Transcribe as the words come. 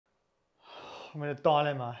I'm in a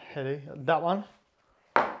dilemma, Eddie. That one.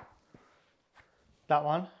 That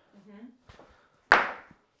one.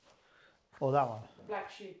 Or that one. The black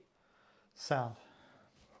sheep. Sound.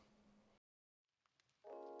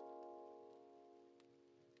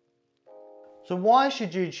 So why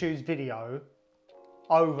should you choose video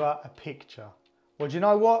over a picture? Well, do you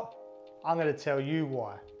know what? I'm going to tell you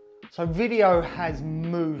why. So video has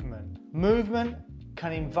movement. Movement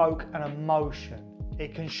can invoke an emotion.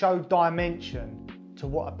 It can show dimension to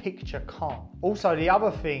what a picture can't. Also, the other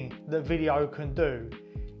thing that video can do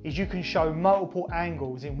is you can show multiple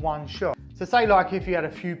angles in one shot. So say like if you had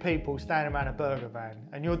a few people standing around a burger van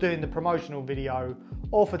and you're doing the promotional video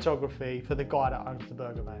or photography for the guy that owns the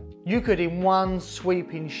burger van. You could in one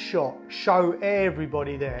sweeping shot show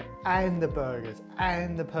everybody there and the burgers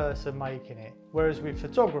and the person making it. Whereas with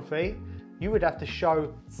photography, you would have to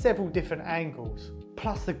show several different angles.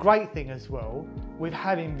 Plus the great thing as well with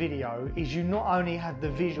having video is you not only have the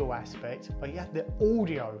visual aspect, but you have the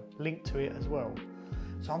audio linked to it as well.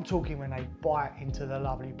 So I'm talking when they bite into the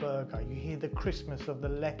lovely burger, you hear the crispness of the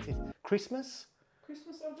lettuce. Christmas?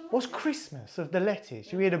 Christmas of the lettuce. What's Christmas of the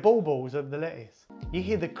lettuce? You hear the balls of the lettuce. You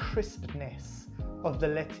hear the crispness of the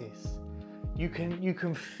lettuce. You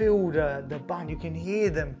can feel the bun, you can hear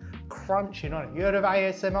them crunching on it. You heard of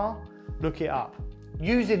ASMR? Look it up.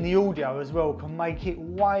 Using the audio as well can make it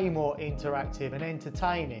way more interactive and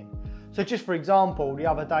entertaining. So just for example, the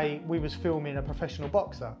other day we was filming a professional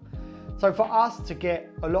boxer. So for us to get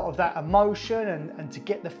a lot of that emotion and to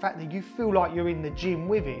get the fact that you feel like you're in the gym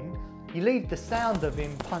with him, you leave the sound of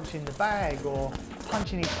him punching the bag or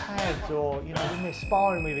punching his pads or, you know, when they're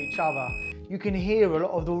sparring with each other, you can hear a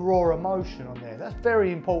lot of the raw emotion on there. That's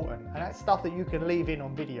very important, and that's stuff that you can leave in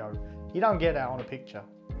on video. You don't get that on a picture.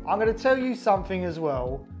 I'm going to tell you something as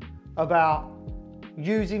well about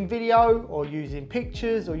using video or using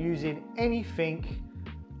pictures or using anything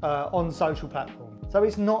on social platforms. So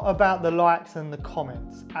it's not about the likes and the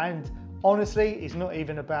comments, and honestly, it's not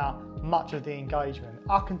even about much of the engagement.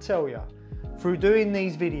 I can tell you, through doing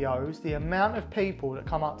these videos, the amount of people that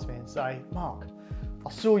come up to me and say, Mark, I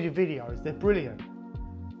saw your videos, they're brilliant.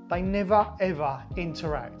 They never ever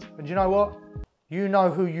interact. And you know what? You know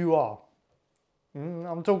who you are.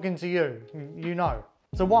 I'm talking to you, you know.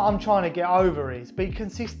 So what I'm trying to get over is be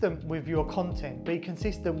consistent with your content, be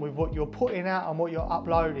consistent with what you're putting out and what you're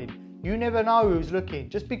uploading. You never know who's looking.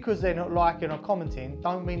 Just because they're not liking or commenting,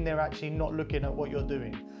 don't mean they're actually not looking at what you're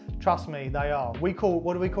doing. Trust me, they are.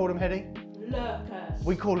 What do we call them, Hetty? Lurkers.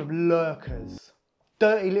 We call them lurkers.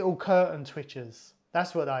 Dirty little curtain twitchers.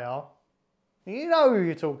 That's what they are. You know who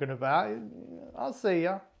you're talking about. I'll see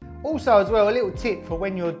ya. Also as well, a little tip for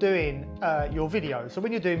when you're doing your videos. So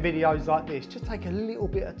when you're doing videos like this, just take a little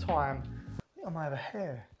bit of time. I think I might have a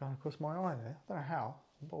hair going across my eye there. I don't know how.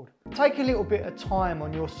 I'm bored. Take a little bit of time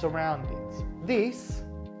on your surroundings. This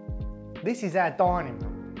is our dining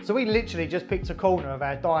room. So we literally just picked a corner of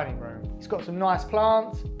our dining room. It's got some nice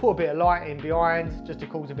plants, put a bit of lighting behind just to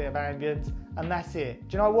cause a bit of ambience, and that's it.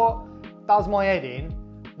 Do you know what does my head in?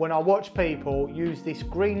 When I watch people use this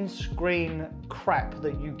green screen crap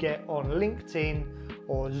that you get on LinkedIn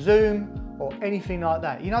or Zoom or anything like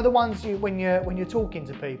that. You know the ones when you're talking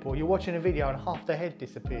to people, you're watching a video and half the head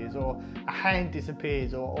disappears or a hand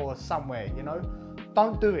disappears or somewhere, you know?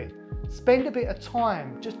 Don't do it. Spend a bit of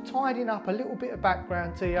time just tidying up a little bit of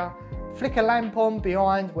background to you, flick a lamp on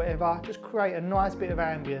behind, whatever, just create a nice bit of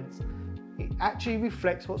ambience. It actually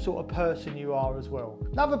reflects what sort of person you are as well.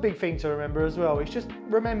 Another big thing to remember as well is just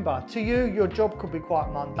remember, to you, your job could be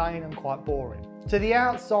quite mundane and quite boring. To the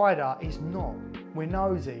outsider, it's not. We're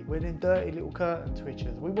nosy, we're them dirty little curtain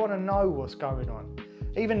twitchers. We want to know what's going on.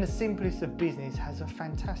 Even the simplest of business has a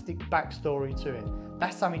fantastic backstory to it.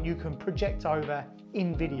 That's something you can project over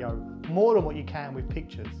in video, more than what you can with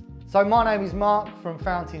pictures. So my name is Mark from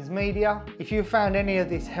Fountains Media. If you found any of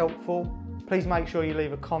this helpful, please make sure you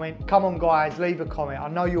leave a comment. Come on guys, leave a comment. I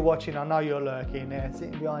know you're watching, I know you're lurking there,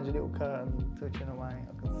 sitting behind your little curtain, twitching away,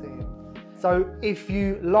 I can see him. So if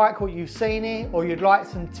you like what you've seen here, or you'd like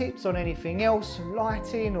some tips on anything else,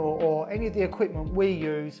 lighting or any of the equipment we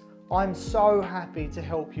use, I'm so happy to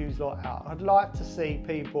help you lot out. I'd like to see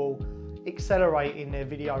people accelerating their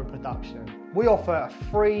video production. We offer a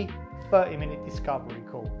free 30-minute discovery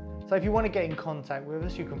call. So if you want to get in contact with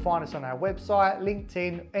us, you can find us on our website,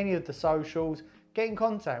 LinkedIn, any of the socials. Get in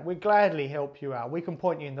contact, we'll gladly help you out. We can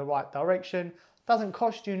point you in the right direction. Doesn't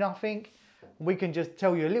cost you nothing. We can just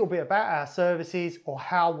tell you a little bit about our services or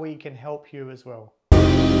how we can help you as well.